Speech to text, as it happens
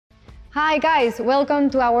Hi guys, welcome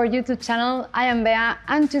to our YouTube channel. I am Bea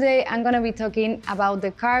and today I'm gonna be talking about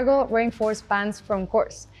the cargo reinforced pants from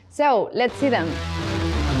Kors. So let's see them.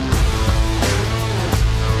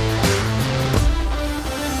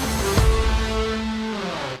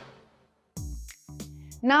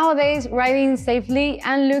 Nowadays, riding safely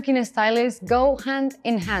and looking stylish go hand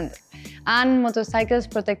in hand, and motorcycles'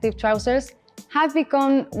 protective trousers have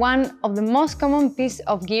become one of the most common pieces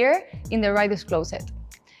of gear in the rider's closet.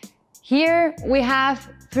 Here we have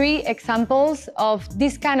 3 examples of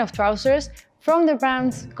this kind of trousers from the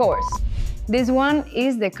brand's Kors. This one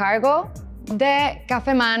is the cargo, the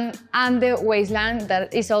Cafe Man, and the waistline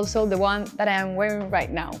that is also the one that I am wearing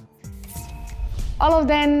right now. All of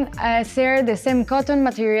them share the same cotton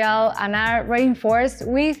material and are reinforced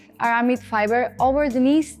with aramid fiber over the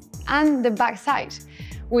knees and the backside,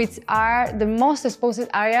 which are the most exposed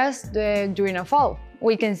areas during a fall.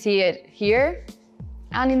 We can see it here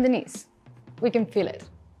and in the knees. We can feel it.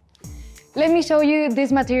 Let me show you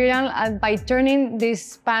this material by turning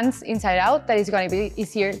these pants inside out. That is going to be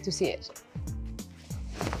easier to see it.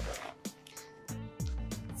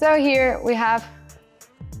 So here we have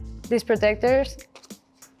these protectors,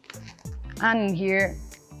 and here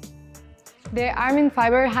the aramid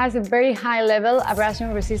fiber has a very high level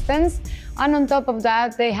abrasion resistance, and on top of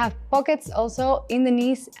that they have pockets also in the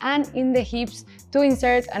knees and in the hips to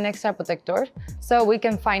insert an extra protector. So we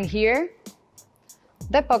can find here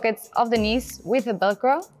the pockets of the knees with the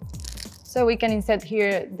Velcro, so we can insert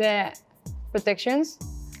here the protections,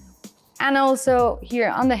 and also here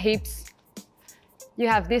on the hips you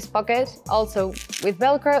have this pocket also with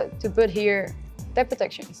Velcro to put here the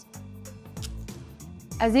protections.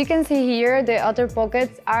 As you can see here, the outer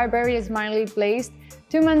pockets are very smartly placed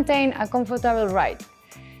to maintain a comfortable ride.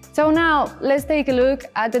 So now let's take a look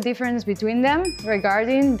at the difference between them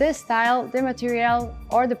regarding the style, the material,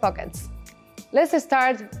 or the pockets. Let's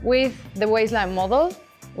start with the waistline model,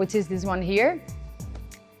 which is this one here.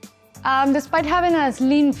 Despite having a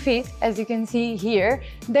slim fit, as you can see here,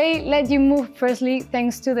 they let you move freely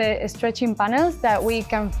thanks to the stretching panels that we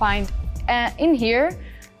can find in here.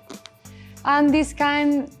 And this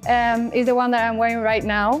kind is the one that I'm wearing right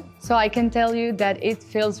now, so I can tell you that it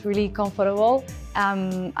feels really comfortable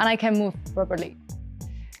and I can move properly.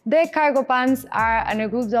 The cargo pants are a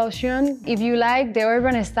good option if you like the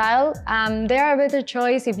urban style, and they are a better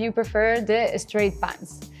choice if you prefer the straight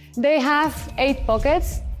pants. They have 8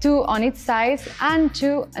 pockets, 2 on each side and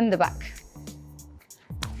 2 in the back,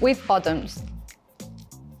 with buttons.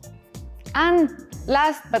 And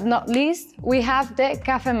last but not least, we have the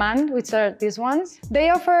Cafe Man, which are these ones. They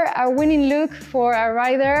offer a winning look for a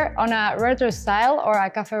rider on a retro style or a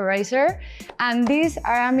cafe racer, and these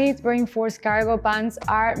aramid reinforced cargo pants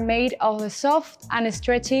are made of a soft and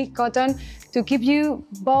stretchy cotton to keep you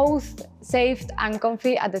both safe and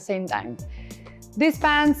comfy at the same time. These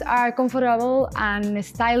pants are comfortable and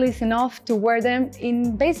stylish enough to wear them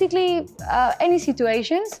in basically any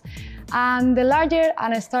situations. And the larger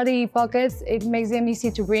and sturdy pockets, it makes them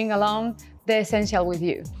easy to bring along the essential with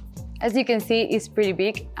you. As you can see, it's pretty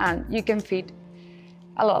big and you can fit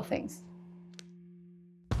a lot of things.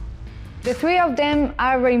 The 3 of them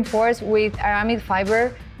are reinforced with aramid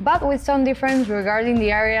fiber, but with some difference regarding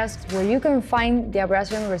the areas where you can find the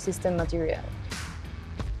abrasion-resistant material.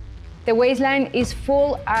 The waistline is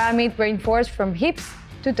full aramid reinforced from hips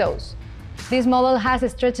to toes. This model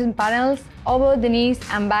has stretching panels over the knees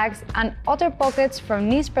and backs and outer pockets from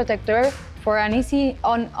knee protector for an easy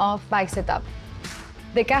on-off bike setup.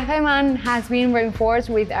 The Cafe Man has been reinforced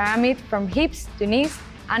with aramid from hips to knees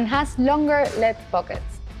and has longer left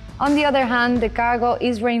pockets. On the other hand, the cargo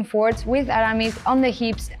is reinforced with aramid on the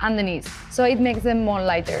hips and the knees, so it makes them more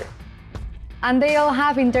lighter. And they all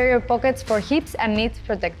have interior pockets for hips and knee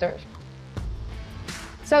protectors.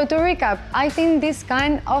 So to recap, I think this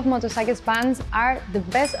kind of motorcycle pants are the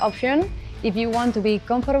best option if you want to be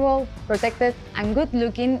comfortable, protected and good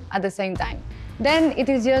looking at the same time. Then it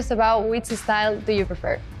is just about which style do you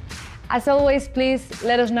prefer. As always, please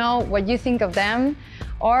let us know what you think of them,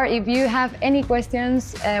 or if you have any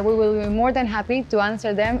questions, we will be more than happy to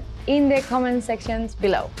answer them in the comment sections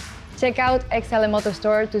below. Check out XLMOTO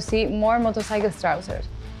store to see more motorcycle trousers.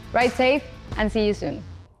 Ride safe and see you soon.